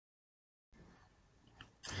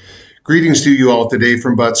Greetings to you all today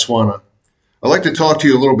from Botswana. I'd like to talk to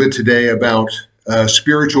you a little bit today about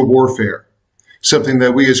spiritual warfare, something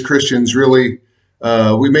that we as Christians really,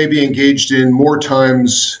 we may be engaged in more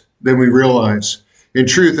times than we realize. In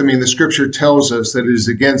truth, the scripture tells us that it is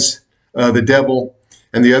against the devil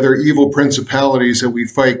and the other evil principalities that we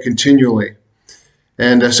fight continually.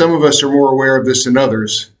 And some of us are more aware of this than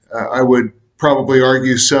others. I would probably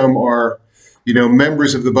argue some are,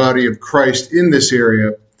 members of the body of Christ in this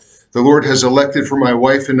area. The Lord has elected for my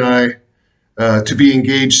wife and I to be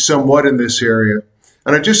engaged somewhat in this area.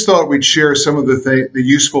 And I just thought we'd share some of the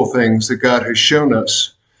useful things that God has shown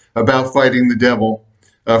us about fighting the devil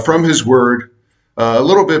from His Word, a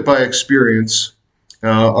little bit by experience.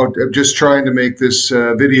 I'm just trying to make this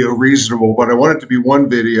video reasonable, but I want it to be one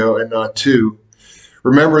video and not two.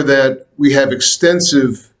 Remember that we have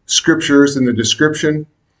extensive scriptures in the description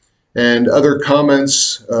and other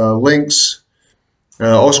comments, links.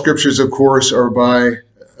 All scriptures, of course, are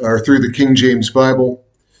through the KJV Bible.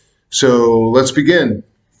 So let's begin.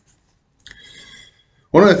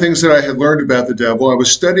 One of the things that I had learned about the devil, I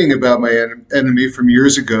was studying about my enemy from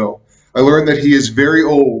years ago. I learned that he is very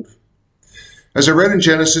old. As I read in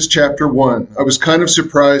Genesis chapter 1, I was kind of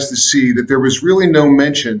surprised to see that there was really no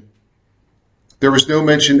mention. There was no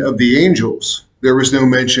mention of the angels. There was no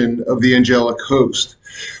mention of the angelic host.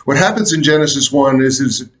 What happens in Genesis 1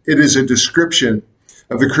 is it is a description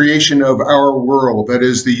of the creation of our world, that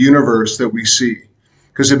is the universe that we see.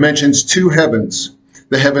 Because it mentions two heavens,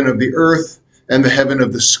 the heaven of the earth and the heaven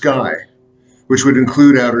of the sky, which would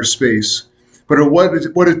include outer space. But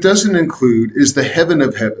what it doesn't include is the heaven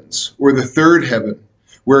of heavens, or the third heaven,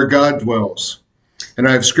 where God dwells. And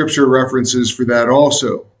I have scripture references for that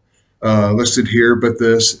also listed here, but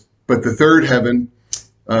the third heaven,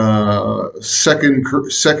 2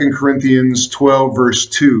 Corinthians 12, verse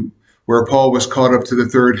 2, where Paul was caught up to the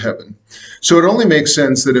third heaven. So it only makes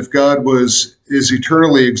sense that if God is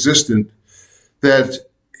eternally existent, that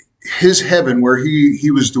his heaven where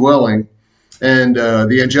he was dwelling and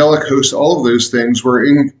the angelic host, all of those things were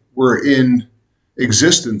in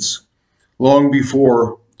existence long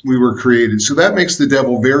before we were created. So that makes the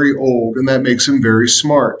devil very old, and that makes him very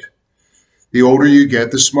smart. The older you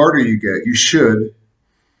get, the smarter you get. You should.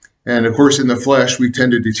 And of course, in the flesh, we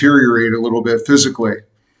tend to deteriorate a little bit physically.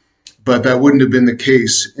 But that wouldn't have been the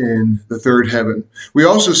case in the third heaven. We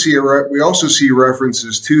also see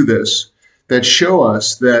references to this that show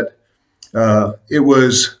us that it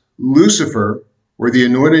was Lucifer, or the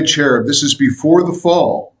anointed cherub. This is before the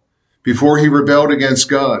fall, before he rebelled against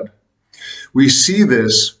God. We see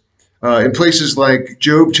this in places like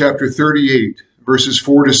Job chapter 38, verses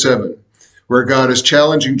 4 to 7, where God is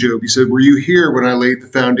challenging Job. He said, "Were you here when I laid the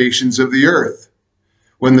foundations of the earth,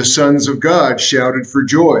 when the sons of God shouted for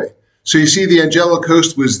joy?" So you see, the angelic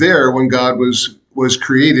host was there when God was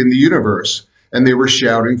creating the universe, and they were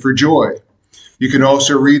shouting for joy. You can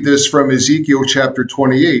also read this from Ezekiel chapter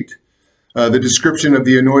 28. The description of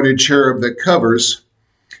the anointed cherub that covers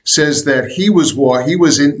says that he was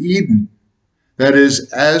in Eden. That is,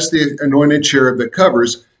 as the anointed cherub that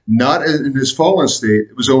covers, not in his fallen state.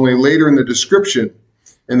 It was only later in the description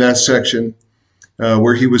in that section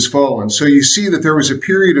where he was fallen. So you see that there was a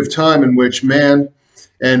period of time in which man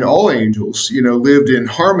and all angels, lived in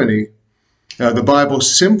harmony. The Bible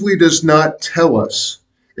simply does not tell us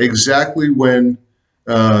exactly when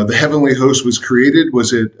the heavenly host was created.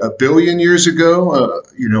 Was it 1 billion years ago?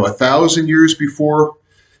 1,000 years before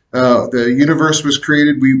the universe was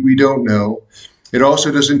created? We don't know. It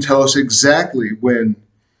also doesn't tell us exactly when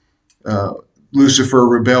Lucifer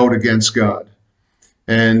rebelled against God.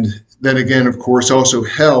 And then again, of course, also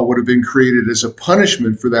hell would have been created as a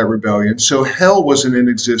punishment for that rebellion. So hell wasn't in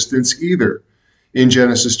existence either in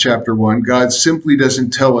Genesis chapter 1. God simply doesn't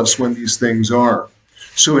tell us when these things are.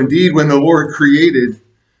 So indeed, when the Lord created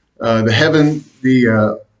the heaven of the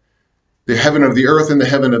earth and the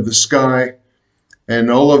heaven of the sky, and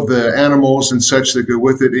all of the animals and such that go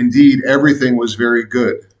with it, indeed, everything was very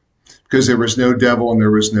good, because there was no devil and there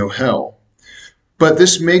was no hell. But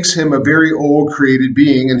this makes him a very old created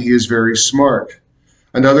being, and he is very smart.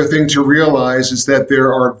 Another thing to realize is that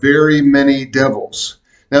there are very many devils.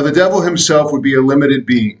 Now, the devil himself would be a limited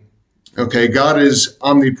being. Okay, God is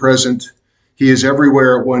omnipresent. He is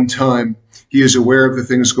everywhere at one time. He is aware of the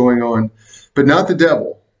things going on, but not the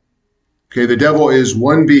devil. Okay, the devil is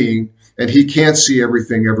one being, and he can't see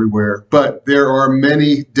everything everywhere, but there are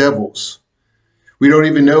many devils. We don't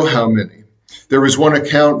even know how many. There was one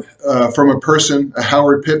account from a person, a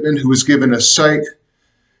Howard Pittman, who was given a sight,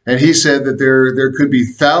 and he said that there could be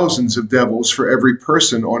thousands of devils for every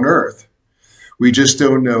person on earth. We just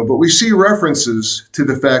don't know. But we see references to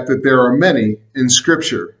the fact that there are many in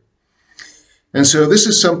Scripture. And so this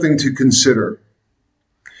is something to consider.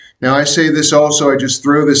 Now, I say this also, I just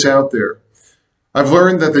throw this out there. I've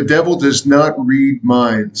learned that the devil does not read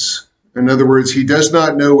minds. In other words, he does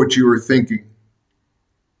not know what you are thinking.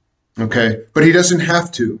 Okay? But he doesn't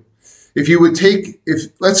have to. If you would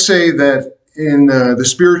let's say that in the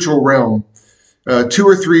spiritual realm, 2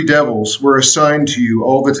 or 3 devils were assigned to you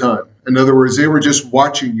all the time. In other words, they were just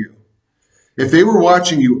watching you. If they were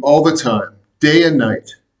watching you all the time, day and night,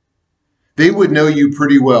 they would know you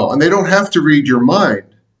pretty well. And they don't have to read your mind.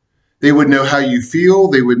 They would know how you feel.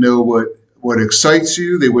 They would know what excites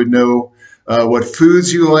you. They would know what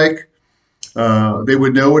foods you like. They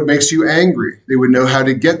would know what makes you angry. They would know how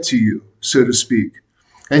to get to you, so to speak.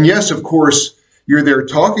 And yes, of course, you're there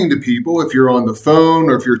talking to people. If you're on the phone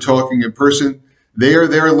or if you're talking in person, they are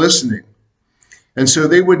there listening. And so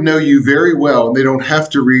they would know you very well, and they don't have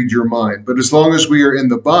to read your mind. But as long as we are in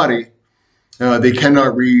the body, they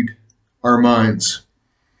cannot read our minds.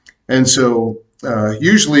 And so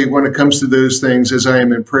usually when it comes to those things, as I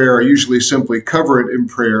am in prayer, I usually simply cover it in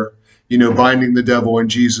prayer, binding the devil in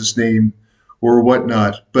Jesus' name or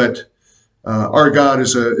whatnot. But our God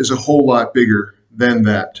is a whole lot bigger than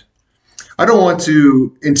that. I don't want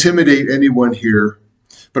to intimidate anyone here,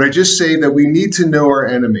 but I just say that we need to know our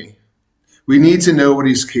enemy. We need to know what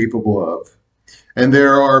he's capable of. And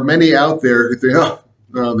there are many out there who think,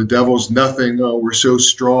 oh, the devil's nothing. Oh, we're so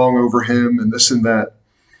strong over him and this and that.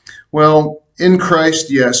 Well, in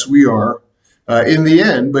Christ, yes, we are in the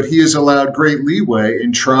end, but he has allowed great leeway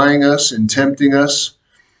in trying us and tempting us.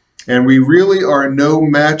 And we really are no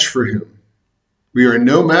match for him. We are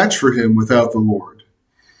no match for him without the Lord.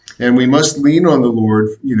 And we must lean on the Lord,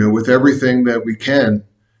 with everything that we can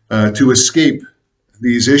to escape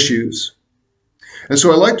these issues. And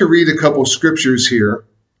so I'd like to read a couple scriptures here.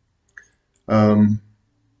 I'd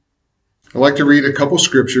like to read a couple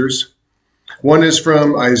scriptures. One is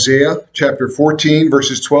from Isaiah chapter 14,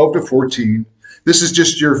 verses 12 to 14. This is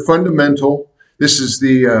just your fundamental. This is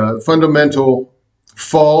the fundamental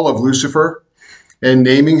fall of Lucifer and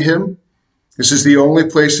naming him. This is the only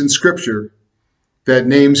place in Scripture that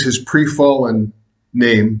names his pre-fallen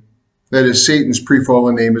name. That is, Satan's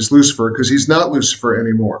pre-fallen name is Lucifer, because he's not Lucifer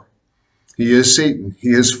anymore. He is Satan. He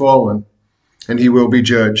is fallen, and he will be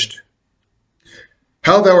judged.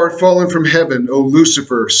 How thou art fallen from heaven, O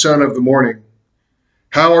Lucifer, son of the morning!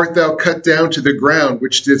 How art thou cut down to the ground,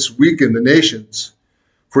 which didst weaken the nations?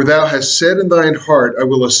 For thou hast said in thine heart, I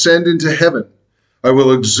will ascend into heaven. I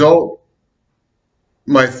will exalt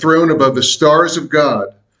my throne above the stars of God.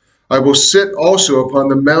 I will sit also upon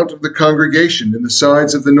the mount of the congregation in the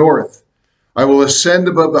sides of the north. I will ascend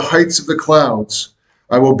above the heights of the clouds.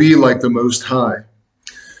 I will be like the Most High.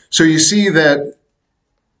 So you see that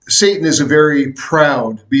Satan is a very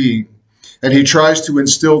proud being, and he tries to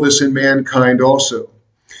instill this in mankind also.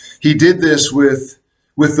 He did this with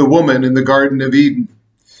the woman in the Garden of Eden.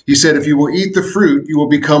 He said, if you will eat the fruit, you will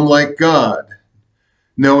become like God,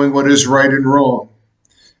 knowing what is right and wrong.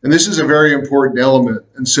 And this is a very important element.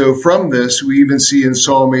 And so from this, we even see in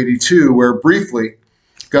Psalm 82, where briefly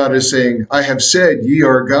God is saying, I have said ye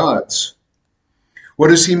are gods. What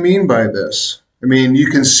does he mean by this? I mean, you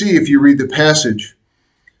can see if you read the passage,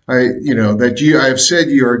 I have said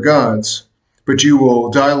ye are gods, but you will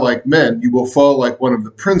die like men. You will fall like one of the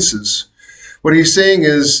princes. What he's saying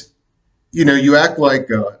is, you act like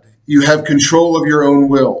God. You have control of your own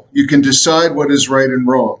will. You can decide what is right and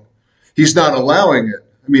wrong. He's not allowing it.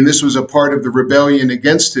 I mean, this was a part of the rebellion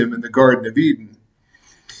against him in the Garden of Eden.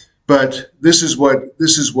 But this is what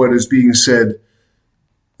is being said.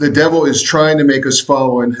 The devil is trying to make us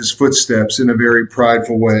follow in his footsteps in a very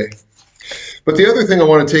prideful way. But the other thing I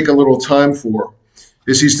want to take a little time for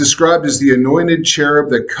is he's described as the anointed cherub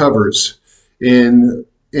that covers in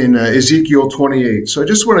Ezekiel 28. So I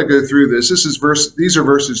just want to go through this. These are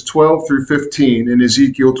verses 12 through 15 in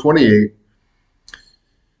Ezekiel 28.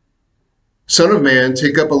 Son of man,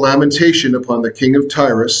 take up a lamentation upon the king of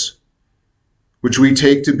Tyrus, which we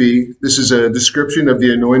take to be, this is a description of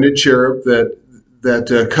the anointed cherub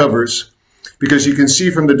that covers, because you can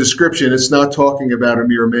see from the description it's not talking about a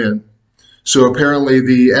mere man. So apparently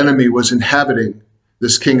the enemy was inhabiting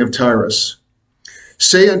this king of Tyrus.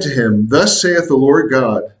 Say unto him, thus saith the Lord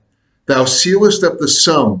God, thou sealest up the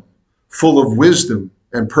sum, full of wisdom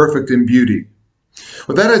and perfect in beauty.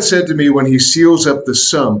 What that had said to me when he seals up the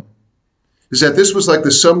sum is that this was like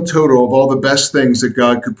the sum total of all the best things that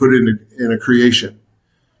God could put in a creation.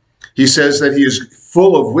 He says that he is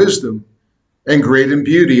full of wisdom and great in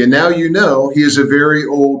beauty. And now you know he is a very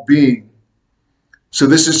old being. So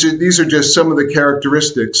these are just some of the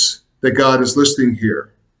characteristics that God is listing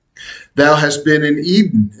here. Thou hast been in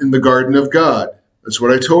Eden, in the garden of God. That's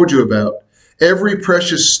what I told you about. Every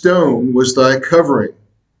precious stone was thy covering.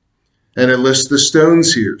 And it lists the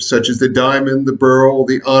stones here, such as the diamond, the beryl,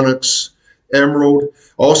 the onyx, emerald,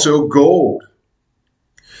 also gold.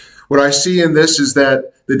 What I see in this is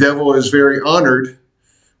that the devil is very honored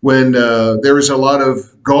when there is a lot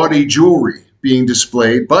of gaudy jewelry being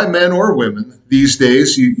displayed by men or women these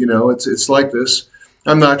days. You know, it's like this.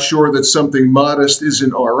 I'm not sure that something modest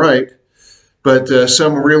isn't all right, but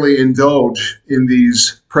some really indulge in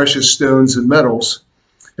these precious stones and metals.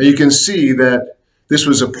 And you can see that this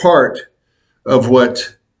was a part of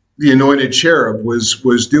what the anointed cherub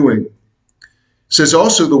was doing. It says,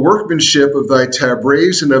 also the workmanship of thy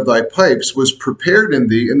tabrets and of thy pipes was prepared in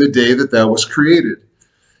thee in the day that thou wast created.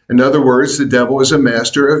 In other words, the devil is a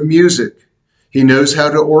master of music. He knows how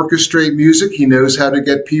to orchestrate music. He knows how to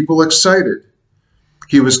get people excited.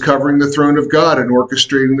 He was covering the throne of God and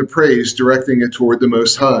orchestrating the praise, directing it toward the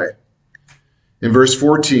Most High. In verse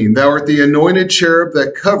 14, thou art the anointed cherub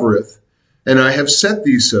that covereth, and I have set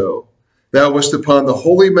thee so. Thou wast upon the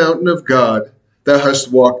holy mountain of God. Thou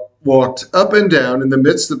hast walked up and down in the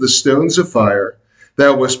midst of the stones of fire.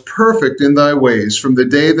 Thou wast perfect in thy ways from the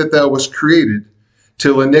day that thou wast created,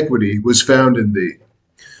 till iniquity was found in thee.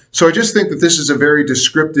 So I just think that this is a very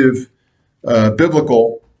descriptive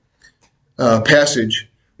biblical passage.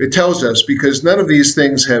 It tells us, because none of these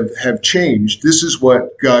things have changed. This is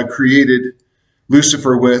what God created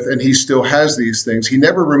Lucifer with, and he still has these things. He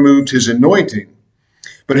never removed his anointing,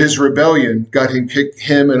 but his rebellion got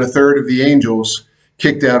him and a third of the angels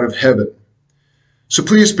kicked out of heaven. So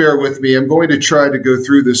please bear with me. I'm going to try to go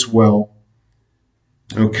through this well.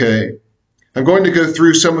 Okay. I'm going to go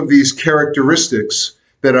through some of these characteristics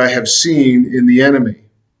that I have seen in the enemy.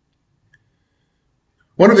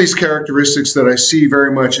 One of these characteristics that I see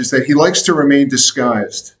very much is that he likes to remain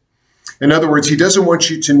disguised. In other words, he doesn't want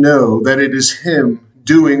you to know that it is him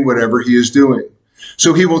doing whatever he is doing.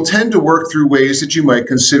 So he will tend to work through ways that you might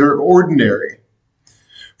consider ordinary.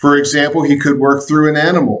 For example, he could work through an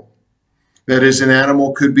animal. That is, an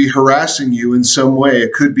animal could be harassing you in some way.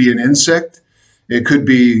 It could be an insect. It could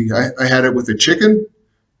be, I had it with a chicken.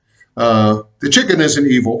 The chicken isn't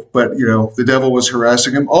evil, but, you know, the devil was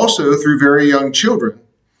harassing him. Also through very young children.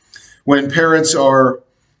 When parents are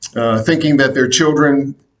thinking that their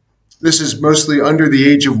children, this is mostly under the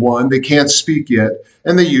age of 1, they can't speak yet,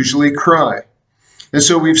 and they usually cry. And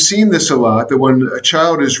so we've seen this a lot, that when a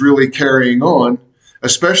child is really carrying on,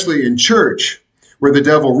 especially in church, where the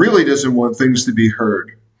devil really doesn't want things to be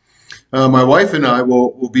heard. My wife and I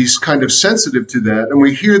will be kind of sensitive to that, and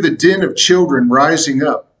we hear the din of children rising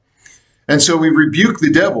up. And so we rebuke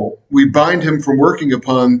the devil. We bind him from working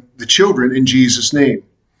upon the children in Jesus' name.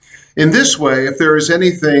 In this way, if there is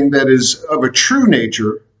anything that is of a true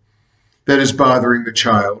nature that is bothering the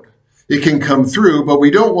child, it can come through, but we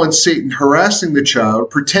don't want Satan harassing the child,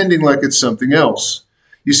 pretending like it's something else.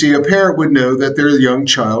 You see, a parent would know that their young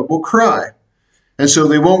child will cry. And so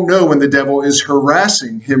they won't know when the devil is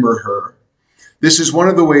harassing him or her. This is one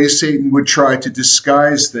of the ways Satan would try to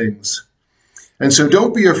disguise things. And so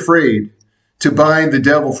don't be afraid to bind the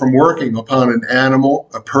devil from working upon an animal,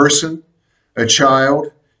 a person, a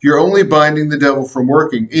child. You're only binding the devil from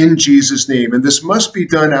working in Jesus' name. And this must be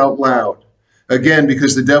done out loud. Again,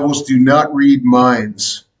 because the devils do not read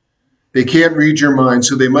minds. They can't read your mind,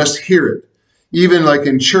 so they must hear it. Even like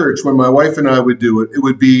in church, when my wife and I would do it, it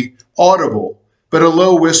would be audible, but a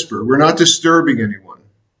low whisper. We're not disturbing anyone.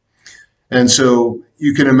 And so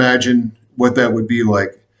you can imagine what that would be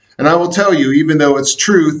like. And I will tell you, even though it's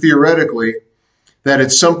true theoretically that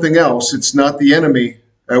it's something else, it's not the enemy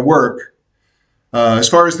at work. As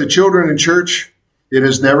far as the children in church, it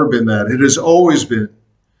has never been that. It has always been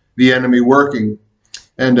the enemy working.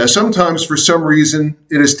 And sometimes for some reason,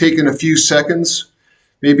 it has taken a few seconds,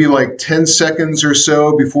 maybe like 10 seconds or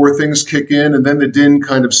so before things kick in, and then the din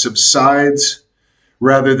kind of subsides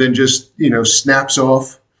rather than just, snaps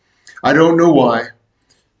off. I don't know why,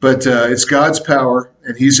 but it's God's power,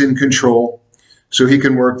 and he's in control, so he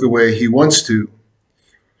can work the way he wants to.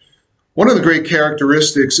 One of the great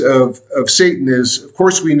characteristics of Satan is, of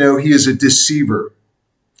course, we know he is a deceiver.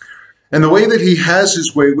 And the way that he has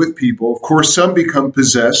his way with people, of course, some become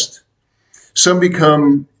possessed, some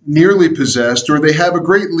become nearly possessed, or they have a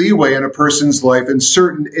great leeway in a person's life in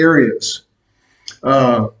certain areas.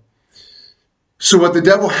 So what the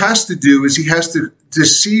devil has to do is he has to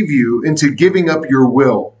deceive you into giving up your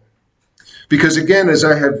will. Because again, as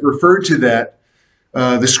I have referred to that,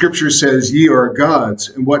 The scripture says, ye are gods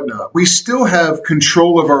and whatnot. We still have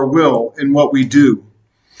control of our will in what we do.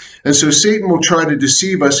 And so Satan will try to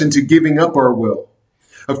deceive us into giving up our will.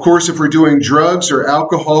 Of course, if we're doing drugs or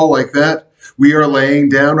alcohol like that, we are laying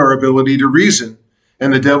down our ability to reason,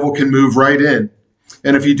 and the devil can move right in.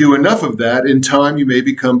 And if you do enough of that, in time you may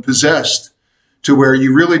become possessed to where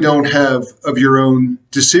you really don't have of your own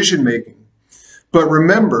decision making. But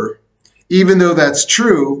remember, even though that's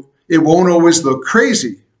true, it won't always look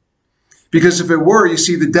crazy. Because if it were, you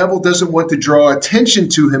see, the devil doesn't want to draw attention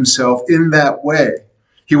to himself in that way.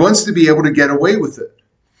 He wants to be able to get away with it.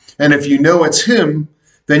 And if you know it's him,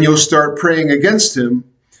 then you'll start praying against him,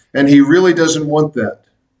 and he really doesn't want that.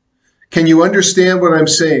 Can you understand what I'm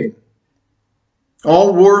saying?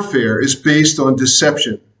 All warfare is based on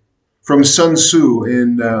deception. From Sun Tzu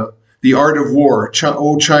in The Art of War,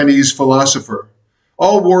 old Chinese philosopher.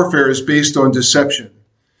 All warfare is based on deception.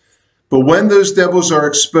 But when those devils are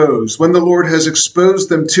exposed, when the Lord has exposed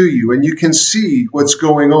them to you, and you can see what's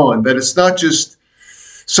going on, that it's not just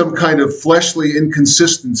some kind of fleshly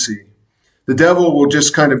inconsistency, the devil will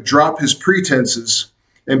just kind of drop his pretenses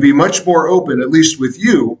and be much more open, at least with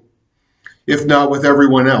you, if not with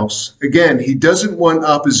everyone else. Again, he doesn't want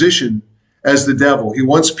opposition as the devil. He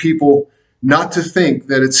wants people not to think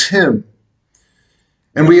that it's him.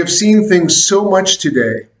 And we have seen things so much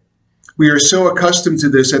today. We are so accustomed to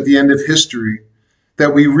this at the end of history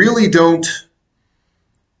that we really don't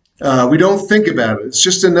think about it. It's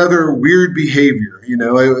just another weird behavior, you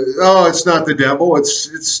know. Oh, it's not the devil.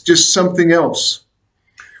 It's just something else.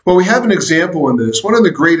 Well, we have an example in this. One of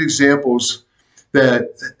the great examples that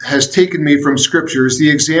has taken me from Scripture is the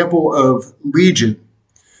example of Legion.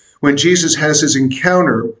 When Jesus has his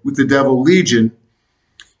encounter with the devil Legion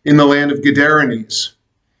in the land of Gadarenes.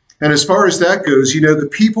 And as far as that goes, you know, the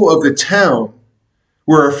people of the town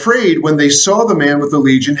were afraid when they saw the man with the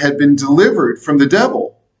legion had been delivered from the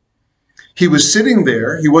devil. He was sitting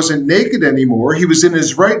there. He wasn't naked anymore. He was in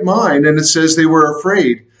his right mind. And it says they were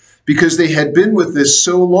afraid because they had been with this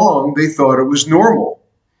so long, they thought it was normal.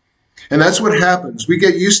 And that's what happens. We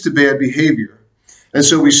get used to bad behavior. And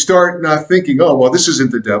so we start not thinking, oh, well, this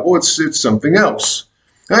isn't the devil. It's something else.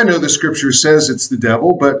 I know the scripture says it's the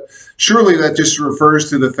devil, but surely that just refers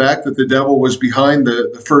to the fact that the devil was behind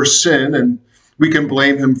the first sin, and we can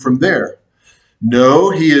blame him from there. No,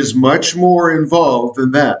 he is much more involved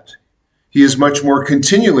than that. He is much more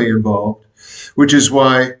continually involved, which is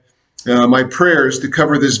why my prayers to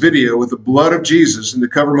cover this video with the blood of Jesus and to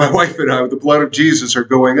cover my wife and I with the blood of Jesus are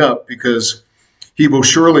going up, because he will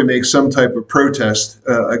surely make some type of protest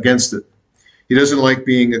against it. He doesn't like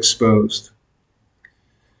being exposed.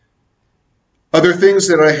 Other things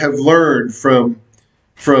that I have learned from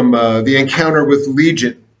the encounter with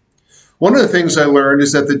Legion. One of the things I learned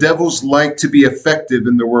is that the devils like to be effective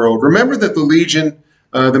in the world. Remember that the Legion,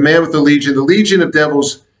 the man with the legion of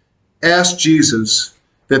devils asked Jesus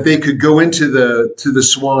that they could go into the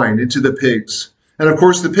swine, into the pigs. And of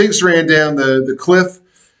course, the pigs ran down the cliff.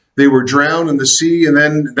 They were drowned in the sea. And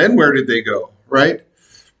then where did they go, right?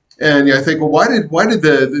 And I think, well, why did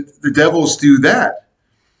the devils do that?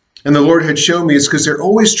 And the Lord had shown me it's because they're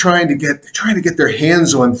always trying to get their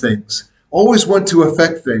hands on things, always want to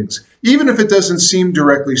affect things, even if it doesn't seem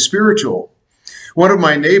directly spiritual. One of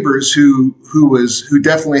my neighbors who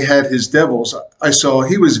definitely had his devils, I saw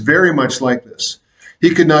he was very much like this.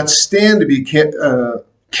 He could not stand to be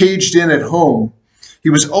caged in at home.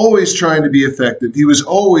 He was always trying to be effective. He was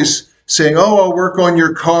always saying, oh, I'll work on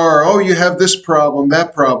your car. Oh, you have this problem,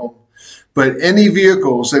 that problem. But any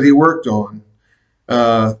vehicles that he worked on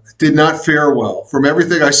did not fare well. From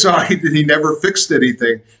everything I saw, he never fixed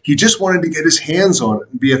anything. He just wanted to get his hands on it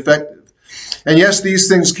and be effective. And yes, these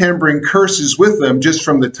things can bring curses with them just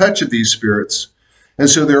from the touch of these spirits. And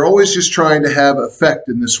so they're always just trying to have effect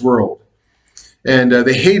in this world. And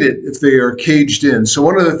they hate it if they are caged in. So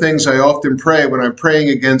one of the things I often pray when I'm praying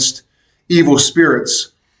against evil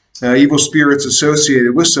spirits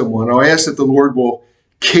associated with someone, I'll ask that the Lord will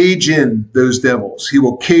cage in those devils. He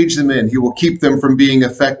will cage them in. He will keep them from being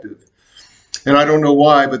effective. And I don't know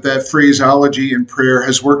why, but that phraseology in prayer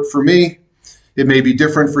has worked for me. It may be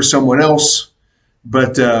different for someone else,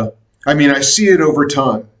 but I see it over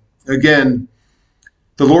time. Again,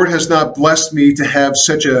 the Lord has not blessed me to have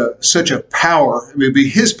such a power. It may be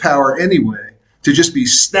his power anyway, to just be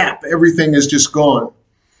snap, everything is just gone.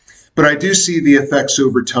 But I do see the effects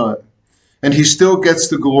over time, and he still gets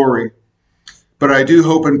the glory. But I do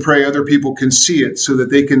hope and pray other people can see it so that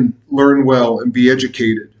they can learn well and be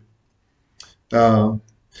educated.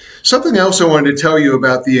 Something else I wanted to tell you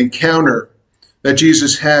about the encounter that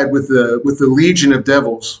Jesus had with the legion of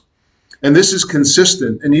devils And this is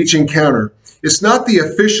consistent in each encounter. It's not the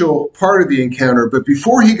official part of the encounter, but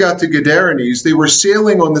before he got to Gadarenes, they were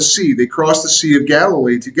sailing on the sea. They crossed the Sea of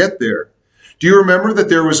Galilee to get there. Do you remember that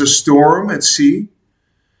there was a storm at sea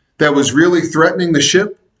that was really threatening the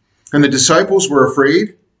ship, and the disciples were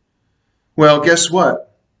afraid? Well, guess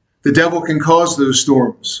what? The devil can cause those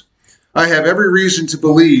storms. I have every reason to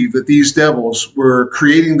believe that these devils were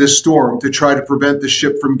creating this storm to try to prevent the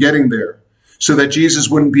ship from getting there, so that Jesus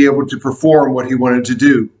wouldn't be able to perform what he wanted to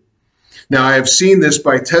do. Now, I have seen this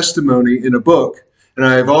by testimony in a book, and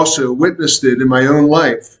I have also witnessed it in my own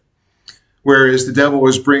life, whereas the devil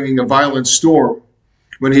is bringing a violent storm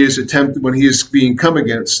when he is being come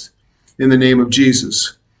against in the name of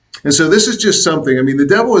Jesus. And so this is just something, the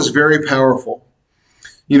devil is very powerful.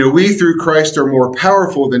 We through Christ are more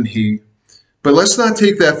powerful than he, but let's not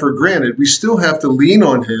take that for granted. We still have to lean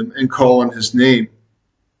on him and call on his name.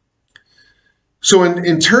 So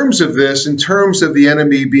in terms of this, in terms of the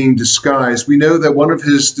enemy being disguised, we know that one of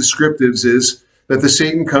his descriptives is that the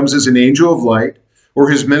Satan comes as an angel of light, or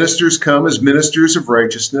his ministers come as ministers of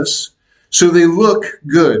righteousness. So they look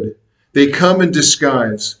good. They come in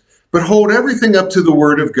disguise, but hold everything up to the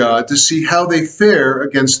word of God to see how they fare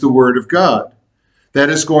against the word of God. That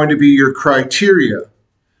is going to be your criteria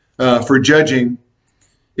for judging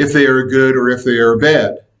if they are good or if they are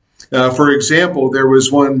bad. For example, there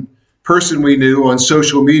was one person we knew on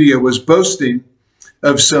social media was boasting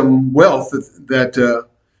of some wealth that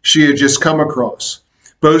she had just come across,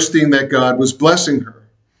 boasting that God was blessing her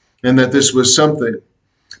and that this was something.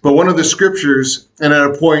 But one of the scriptures, and at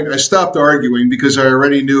a point I stopped arguing because I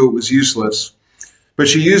already knew it was useless, but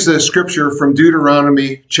she used a scripture from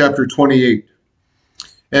Deuteronomy chapter 28.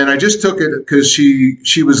 And I just took it because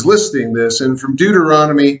she was listing this, and from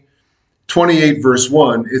Deuteronomy 28 verse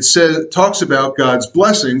 1, it talks about God's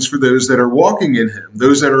blessings for those that are walking in him,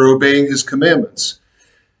 those that are obeying his commandments.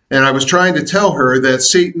 And I was trying to tell her that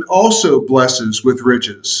Satan also blesses with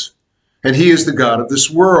riches, and he is the god of this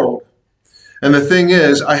world. And the thing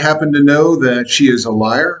is, I happen to know that she is a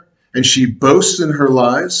liar, and she boasts in her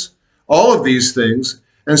lies, all of these things.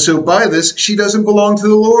 And so by this, she doesn't belong to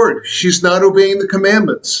the Lord. She's not obeying the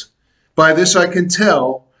commandments. By this, I can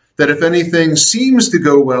tell that if anything seems to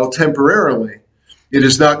go well temporarily, it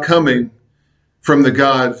is not coming from the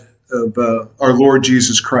God of our Lord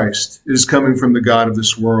Jesus Christ. It is coming from the God of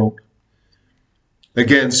this world.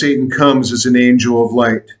 Again, Satan comes as an angel of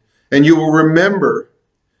light. And you will remember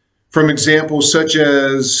from examples such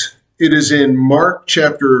as it is in Mark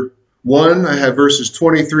chapter 1, I have verses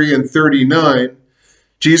 23 and 39.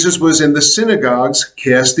 Jesus was in the synagogues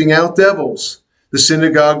casting out devils. The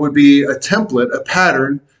synagogue would be a template, a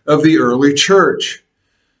pattern of the early church.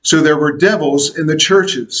 So there were devils in the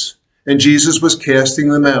churches, and Jesus was casting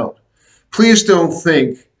them out. Please don't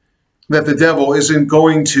think that the devil isn't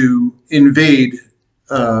going to invade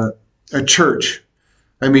a church.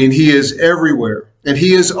 He is everywhere, and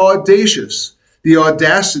he is audacious. The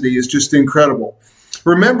audacity is just incredible.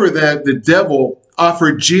 Remember that the devil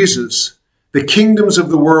offered Jesus the kingdoms of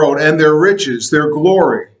the world and their riches, their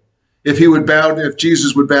glory, if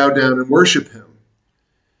Jesus would bow down and worship him.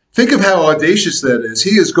 Think of how audacious that is.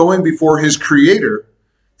 He is going before his creator,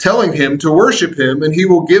 telling him to worship him, and he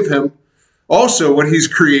will give him also what he's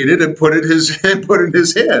created and put in his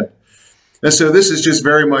hand. And so this is just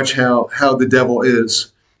very much how the devil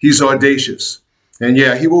is. He's audacious. And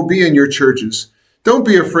yeah, he will be in your churches. Don't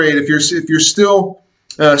be afraid. If you're still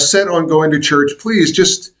set on going to church, please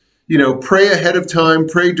just pray ahead of time,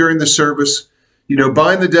 pray during the service,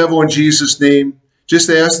 bind the devil in Jesus' name. Just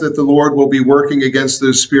ask that the Lord will be working against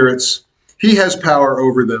those spirits. He has power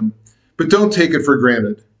over them, but don't take it for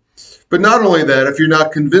granted. But not only that, if you're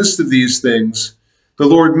not convinced of these things, the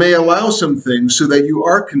Lord may allow some things so that you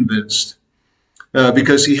are convinced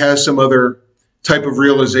because he has some other type of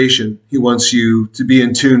realization he wants you to be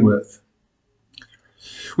in tune with.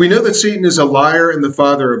 We know that Satan is a liar and the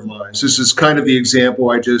father of lies. This is kind of the example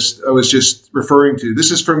I was just referring to.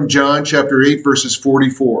 This is from John chapter 8, verses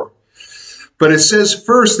 44. But it says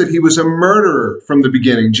first that he was a murderer from the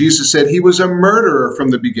beginning. Jesus said he was a murderer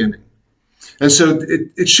from the beginning. And so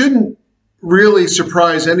it shouldn't really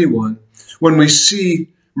surprise anyone when we see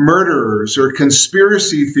murderers or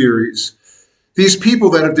conspiracy theories, these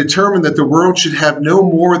people that have determined that the world should have no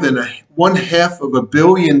more than 1/2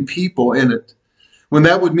 billion people in it, when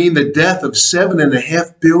that would mean the death of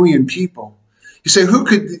 7.5 billion people. You say,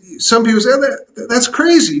 some people say, that's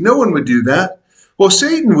crazy. No one would do that. Well,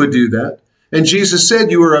 Satan would do that. And Jesus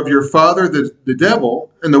said, you are of your father, the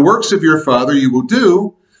devil, and the works of your father you will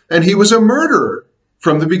do. And he was a murderer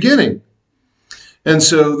from the beginning. And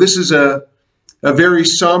so this is a very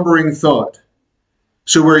sombering thought.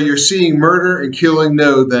 So where you're seeing murder and killing,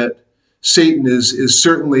 know that Satan is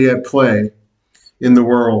certainly at play in the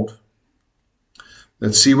world.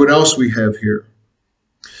 Let's see what else we have here.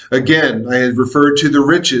 Again, I had referred to the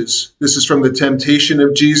riches. This is from the temptation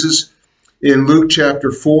of Jesus in Luke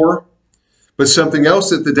chapter 4. But something else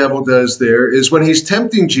that the devil does there is when he's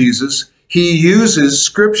tempting Jesus, he uses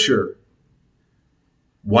Scripture.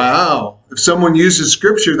 Wow. If someone uses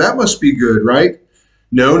Scripture, that must be good, right?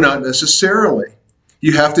 No, not necessarily.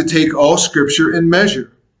 You have to take all Scripture in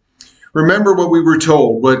measure. Remember what we were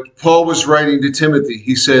told, what Paul was writing to Timothy.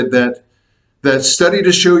 He said that study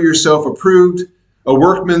to show yourself approved, a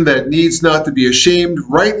workman that needs not to be ashamed,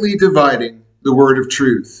 rightly dividing the word of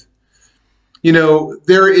truth. You know,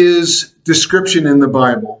 there is description in the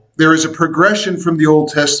Bible. There is a progression from the Old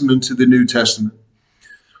Testament to the New Testament.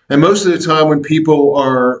 And most of the time when people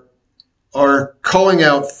are calling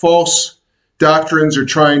out false doctrines or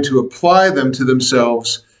trying to apply them to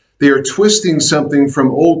themselves, they are twisting something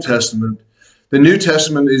from Old Testament. The New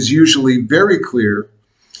Testament is usually very clear,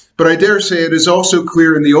 but I dare say it is also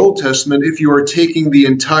clear in the Old Testament if you are taking the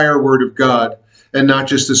entire Word of God and not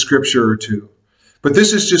just a scripture or two. But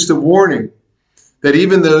this is just a warning that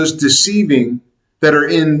even those deceiving that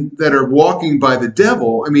are walking by the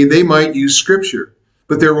devil, I mean, they might use Scripture,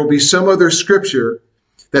 but there will be some other Scripture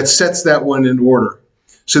that sets that one in order.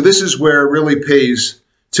 So this is where it really pays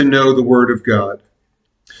to know the Word of God.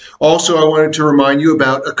 Also, I wanted to remind you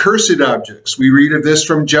about accursed objects. We read of this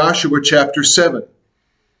from Joshua chapter 7.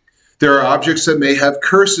 There are objects that may have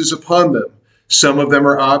curses upon them. Some of them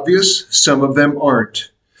are obvious, some of them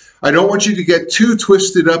aren't. I don't want you to get too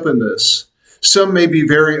twisted up in this. Some may be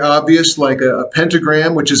very obvious, like a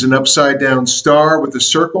pentagram, which is an upside-down star with a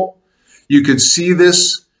circle. You could see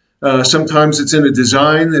this. Sometimes it's in a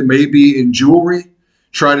design. It may be in jewelry.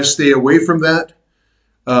 Try to stay away from that.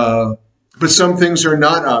 But some things are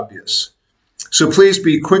not obvious. So please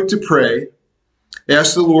be quick to pray.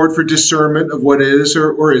 Ask the Lord for discernment of what is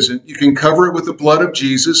or isn't. You can cover it with the blood of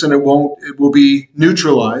Jesus, and it will be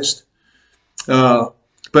neutralized.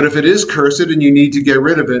 But if it is cursed and you need to get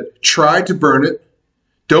rid of it, try to burn it.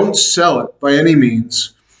 Don't sell it by any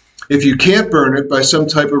means. If you can't burn it by some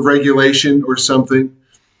type of regulation or something,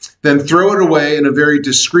 then throw it away in a very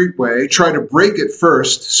discreet way. Try to break it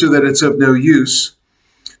first so that it's of no use,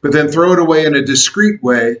 but then throw it away in a discreet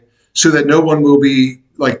way so that no one will be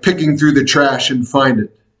like picking through the trash and find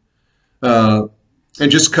it. And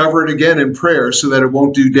just cover it again in prayer so that it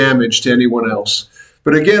won't do damage to anyone else.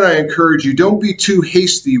 But again, I encourage you, don't be too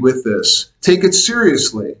hasty with this. Take it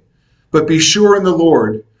seriously, but be sure in the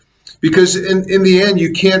Lord, because in the end,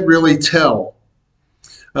 you can't really tell,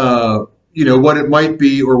 what it might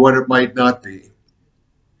be or what it might not be.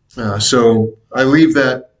 So I leave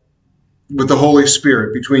that with the Holy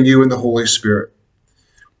Spirit, between you and the Holy Spirit.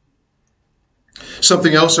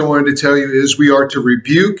 Something else I wanted to tell you is we are to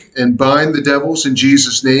rebuke and bind the devils in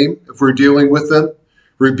Jesus' name if we're dealing with them.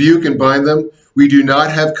 Rebuke and bind them. We do not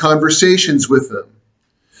have conversations with them.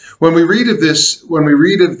 When we read of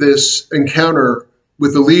this encounter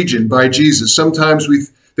with the legion by Jesus, sometimes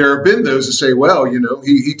there have been those that say, well,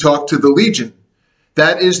 he talked to the legion.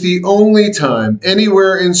 That is the only time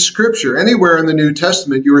anywhere in Scripture, anywhere in the New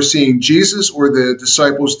Testament, you are seeing Jesus or the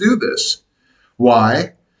disciples do this.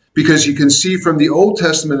 Why? Because you can see from the Old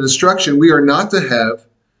Testament instruction, we are not to have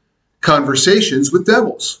conversations with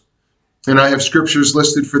devils. And I have scriptures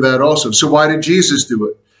listed for that also. So why did Jesus do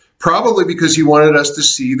it? Probably because he wanted us to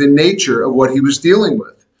see the nature of what he was dealing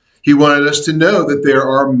with. He wanted us to know that there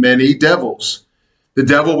are many devils. The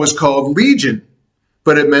devil was called Legion,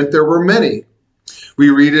 but it meant there were many. We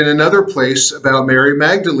read in another place about Mary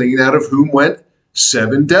Magdalene, out of whom went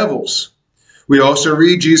 7 devils. We also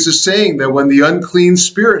read Jesus saying that when the unclean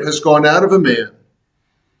spirit has gone out of a man,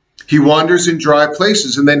 he wanders in dry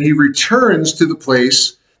places, and then he returns to the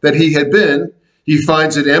place that he had been. He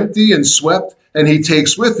finds it empty and swept, and he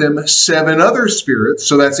takes with him 7 other spirits,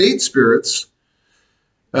 so that's 8 spirits,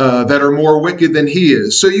 that are more wicked than he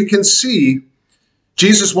is. So you can see,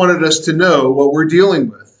 Jesus wanted us to know what we're dealing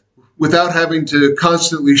with. Without having to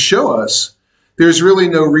constantly show us, there's really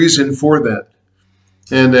no reason for that.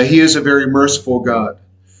 And he is a very merciful God.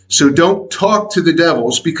 So don't talk to the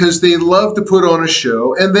devils, because they love to put on a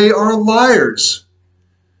show, and they are liars.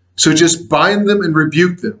 So just bind them and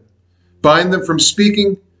rebuke them. Bind them from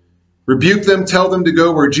speaking, rebuke them, tell them to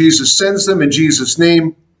go where Jesus sends them in Jesus'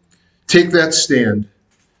 name. Take that stand,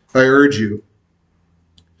 I urge you.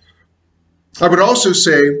 I would also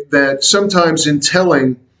say that sometimes in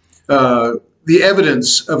telling the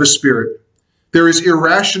evidence of a spirit, there is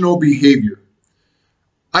irrational behavior.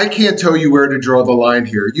 I can't tell you where to draw the line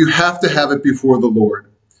here. You have to have it before the Lord.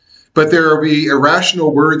 But there will be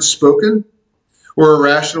irrational words spoken or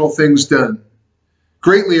irrational things done.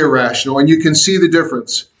 Greatly irrational, and you can see the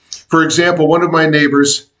difference. For example, one of my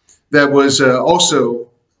neighbors that was also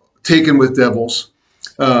taken with devils,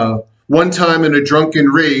 one time in a drunken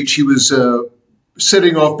rage, he was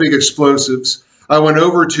setting off big explosives. I went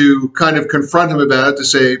over to kind of confront him about it, to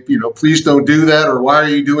say, please don't do that, or why are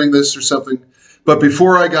you doing this, or something. But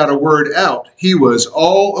before I got a word out, he was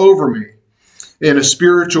all over me in a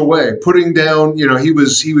spiritual way, putting down, he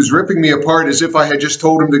was ripping me apart as if I had just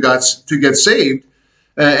told him to get saved,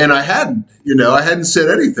 and I hadn't, I hadn't said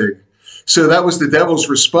anything. So that was the devil's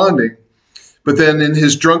responding. But then in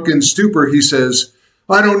his drunken stupor, he says,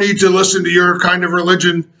 I don't need to listen to your kind of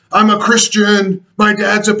religion. I'm a Christian. My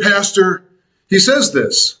dad's a pastor. He says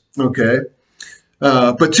this, okay?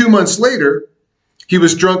 But 2 months later, he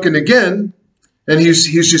was drunken again, and he's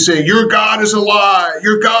just saying, your God is a lie.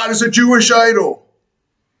 Your God is a Jewish idol.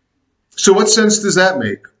 So what sense does that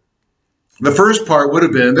make? The first part would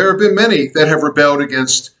have been, there have been many that have rebelled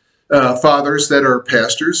against fathers that are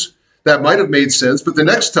pastors. That might have made sense. But the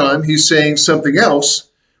next time he's saying something else,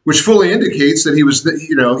 which fully indicates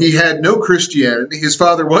that he had no Christianity. His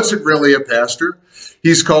father wasn't really a pastor.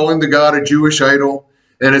 He's calling the God a Jewish idol,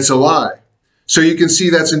 and it's a lie. So you can see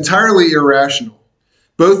that's entirely irrational.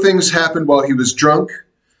 Both things happened while he was drunk,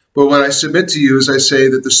 but what I submit to you is I say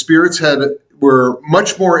that the spirits were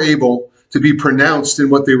much more able to be pronounced in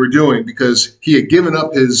what they were doing, because he had given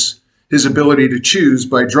up his ability to choose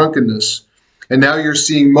by drunkenness. And now you're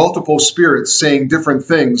seeing multiple spirits saying different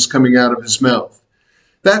things coming out of his mouth.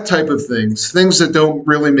 That type of things that don't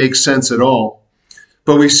really make sense at all.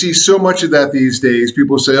 But we see so much of that these days.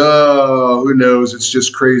 People say, oh, who knows, it's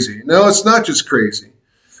just crazy. No, it's not just crazy.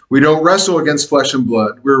 We don't wrestle against flesh and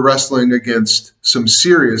blood. We're wrestling against some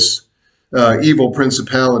serious evil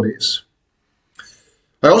principalities.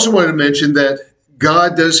 I also wanted to mention that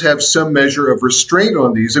God does have some measure of restraint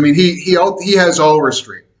on these. I mean, he has all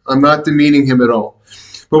restraint. I'm not demeaning him at all.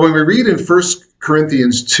 But when we read in 1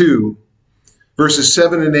 Corinthians 2, verses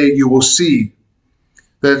 7 and 8, you will see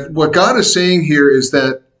that what God is saying here is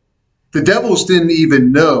that the devils didn't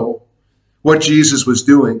even know what Jesus was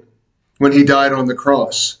doing when he died on the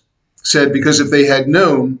cross. Said, because if they had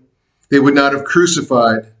known, they would not have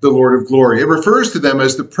crucified the Lord of glory. It refers to them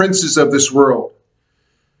as the princes of this world.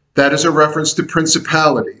 That is a reference to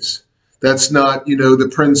principalities. That's not,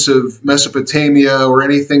 the prince of Mesopotamia or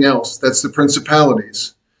anything else. That's the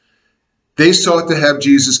principalities. They sought to have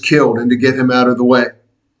Jesus killed and to get him out of the way.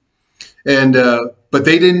 And but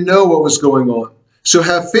they didn't know what was going on. So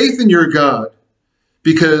have faith in your God,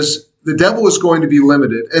 because the devil is going to be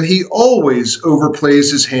limited, and he always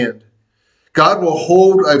overplays his hand. God will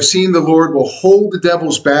hold, I've seen the Lord will hold the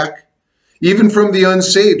devils back. Even from the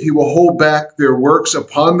unsaved, he will hold back their works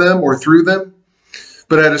upon them or through them.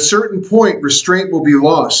 But at a certain point, restraint will be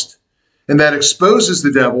lost, and that exposes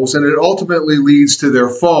the devils, and it ultimately leads to their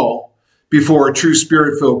fall before a true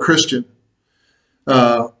spirit-filled Christian.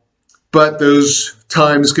 But those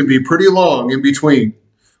times can be pretty long in between.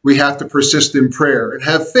 We have to persist in prayer and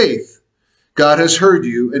have faith. God has heard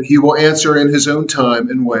you, and he will answer in his own time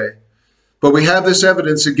and way. But we have this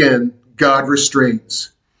evidence again, God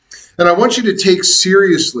restrains. And I want you to take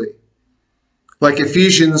seriously, like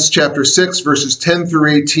Ephesians chapter 6, verses 10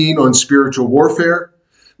 through 18 on spiritual warfare.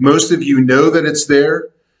 Most of you know that it's there.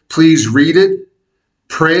 Please read it,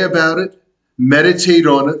 pray about it, meditate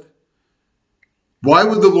on it. Why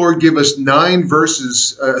would the Lord give us 9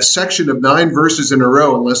 verses, a section of 9 verses in a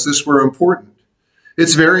row, unless this were important?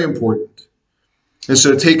 It's very important. And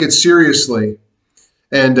so take it seriously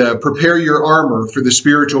and prepare your armor for the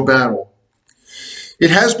spiritual battle.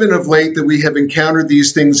 It has been of late that we have encountered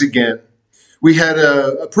these things again. We had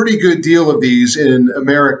a pretty good deal of these in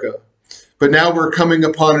America, but now we're coming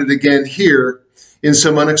upon it again here in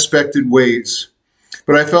some unexpected ways.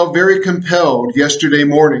 But I felt very compelled yesterday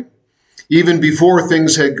morning, even before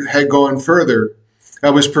things had gone further. I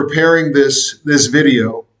was preparing this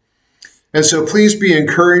video. And so please be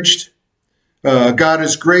encouraged. God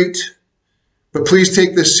is great, but please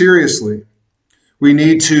take this seriously. We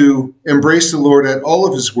need to embrace the Lord at all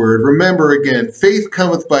of his word. Remember again, faith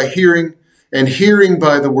cometh by hearing, and hearing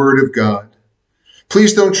by the word of God.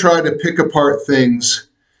 Please don't try to pick apart things.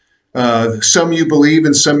 Some you believe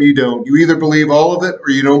and some you don't. You either believe all of it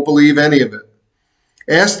or you don't believe any of it.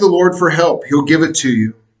 Ask the Lord for help. He'll give it to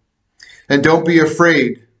you. And don't be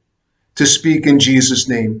afraid to speak in Jesus'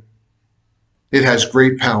 name. It has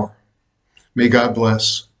great power. May God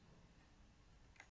bless.